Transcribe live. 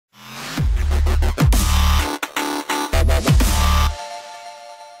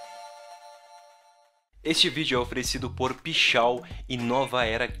Este vídeo é oferecido por Pichau e Nova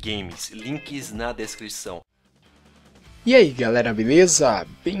Era Games, links na descrição. E aí galera, beleza?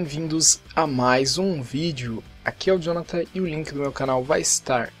 Bem-vindos a mais um vídeo. Aqui é o Jonathan e o link do meu canal vai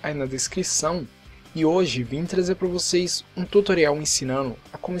estar aí na descrição. E hoje vim trazer para vocês um tutorial ensinando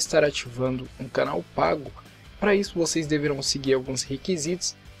a como estar ativando um canal pago. Para isso vocês deverão seguir alguns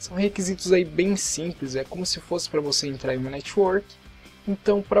requisitos. São requisitos aí bem simples, é como se fosse para você entrar em uma network.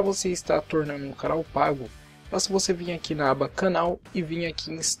 Então, para você estar tornando um canal pago, basta você vir aqui na aba canal e vir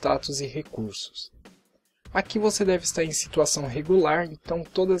aqui em status e recursos. Aqui você deve estar em situação regular, então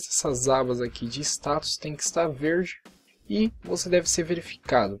todas essas abas aqui de status tem que estar verde e você deve ser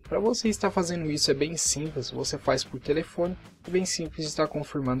verificado. Para você estar fazendo isso é bem simples, você faz por telefone, é bem simples de estar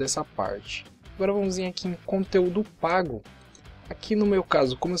confirmando essa parte. Agora vamos vir aqui em conteúdo pago. Aqui no meu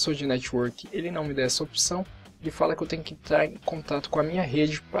caso, como eu sou de network, ele não me dá essa opção. Ele fala que eu tenho que entrar em contato com a minha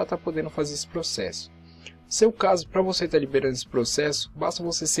rede para estar podendo fazer esse processo. No seu caso, para você estar liberando esse processo, basta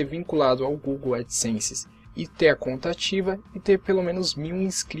você ser vinculado ao Google AdSense e ter a conta ativa e ter pelo menos 1000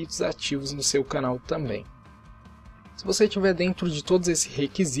 inscritos ativos no seu canal também. Se você estiver dentro de todos esses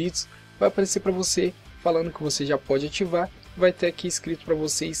requisitos, vai aparecer para você falando que você já pode ativar, vai ter aqui escrito para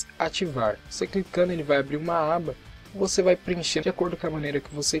vocês ativar. Você clicando, ele vai abrir uma aba e você vai preencher de acordo com a maneira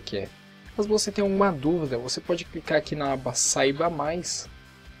que você quer. Caso você tenha alguma dúvida, você pode clicar aqui na aba saiba mais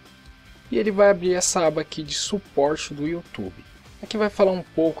e ele vai abrir essa aba aqui de suporte do YouTube. Aqui vai falar um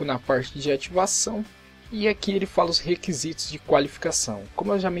pouco na parte de ativação e aqui ele fala os requisitos de qualificação.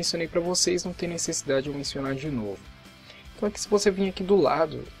 Como eu já mencionei para vocês, não tem necessidade de eu mencionar de novo. Então aqui, se você vir aqui do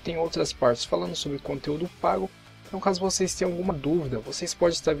lado, tem outras partes falando sobre conteúdo pago. Então caso vocês tenham alguma dúvida, vocês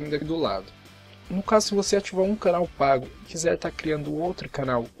podem estar vindo aqui do lado. No caso, se você ativar um canal pago e quiser estar criando outro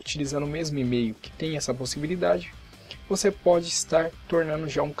canal utilizando o mesmo e-mail que tem essa possibilidade, você pode estar tornando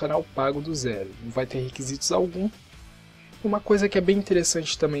já um canal pago do zero. Não vai ter requisitos algum. Uma coisa que é bem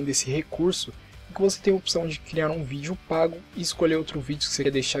interessante também desse recurso é que você tem a opção de criar um vídeo pago e escolher outro vídeo que você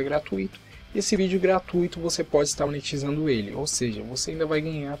quer deixar gratuito. Esse vídeo gratuito você pode estar monetizando ele, ou seja, você ainda vai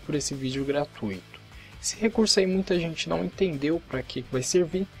ganhar por esse vídeo gratuito. Esse recurso aí muita gente não entendeu para que vai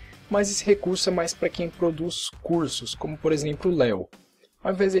servir. Mas esse recurso é mais para quem produz cursos, como por exemplo o Léo.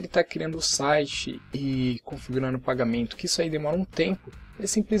 Ao invés de ele estar criando o site e configurando o pagamento, que isso aí demora um tempo, ele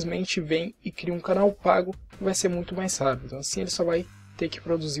simplesmente vem e cria um canal pago e vai ser muito mais rápido. Assim ele só vai ter que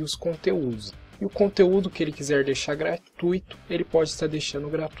produzir os conteúdos. E o conteúdo que ele quiser deixar gratuito, ele pode estar deixando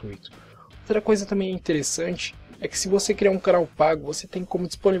gratuito. Outra coisa também interessante é que se você criar um canal pago, você tem como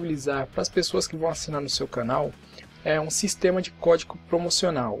disponibilizar para as pessoas que vão assinar no seu canal um sistema de código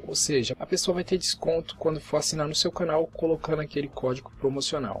promocional, ou seja, a pessoa vai ter desconto quando for assinar no seu canal colocando aquele código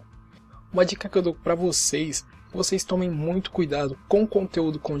promocional. Uma dica que eu dou para vocês, vocês tomem muito cuidado com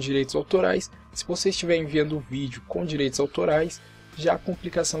conteúdo com direitos autorais. Se você estiver enviando vídeo com direitos autorais, já a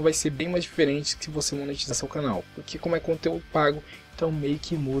complicação vai ser bem mais diferente que se você monetizar seu canal, porque como é conteúdo pago, então meio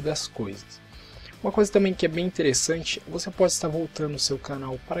que muda as coisas. Uma coisa também que é bem interessante, você pode estar voltando o seu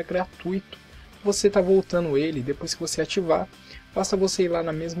canal para gratuito. Você está voltando ele, depois que você ativar, basta você ir lá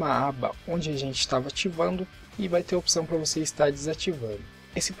na mesma aba onde a gente estava ativando e vai ter a opção para você estar desativando.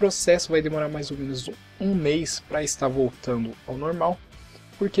 Esse processo vai demorar mais ou menos um mês para estar voltando ao normal,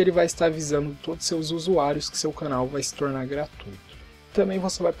 porque ele vai estar avisando todos os seus usuários que seu canal vai se tornar gratuito. Também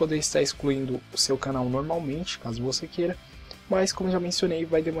você vai poder estar excluindo o seu canal normalmente, caso você queira, mas como já mencionei,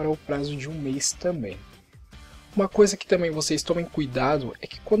 vai demorar o prazo de um mês também. Uma coisa que também vocês tomem cuidado é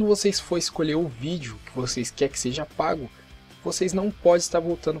que quando vocês for escolher o vídeo que vocês querem que seja pago, vocês não podem estar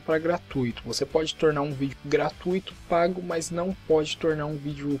voltando para gratuito. Você pode tornar um vídeo gratuito pago, mas não pode tornar um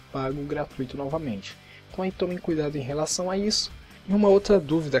vídeo pago gratuito novamente. Então aí tomem cuidado em relação a isso. E uma outra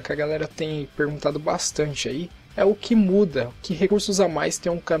dúvida que a galera tem perguntado bastante aí é o que muda, que recursos a mais tem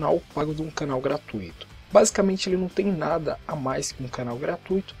um canal pago de um canal gratuito. Basicamente ele não tem nada a mais que um canal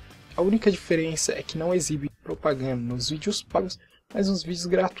gratuito. A única diferença é que não exibe propaganda nos vídeos pagos, mas nos vídeos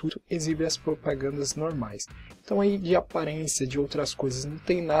gratuitos exibe as propagandas normais. Então aí de aparência, de outras coisas, não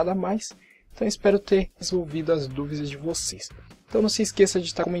tem nada a mais. Então espero ter resolvido as dúvidas de vocês. Então não se esqueça de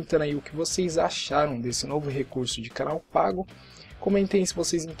estar comentando aí o que vocês acharam desse novo recurso de canal pago. Comentem se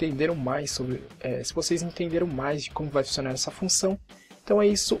vocês entenderam mais de como vai funcionar essa função. Então é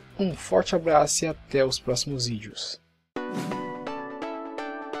isso, um forte abraço e até os próximos vídeos.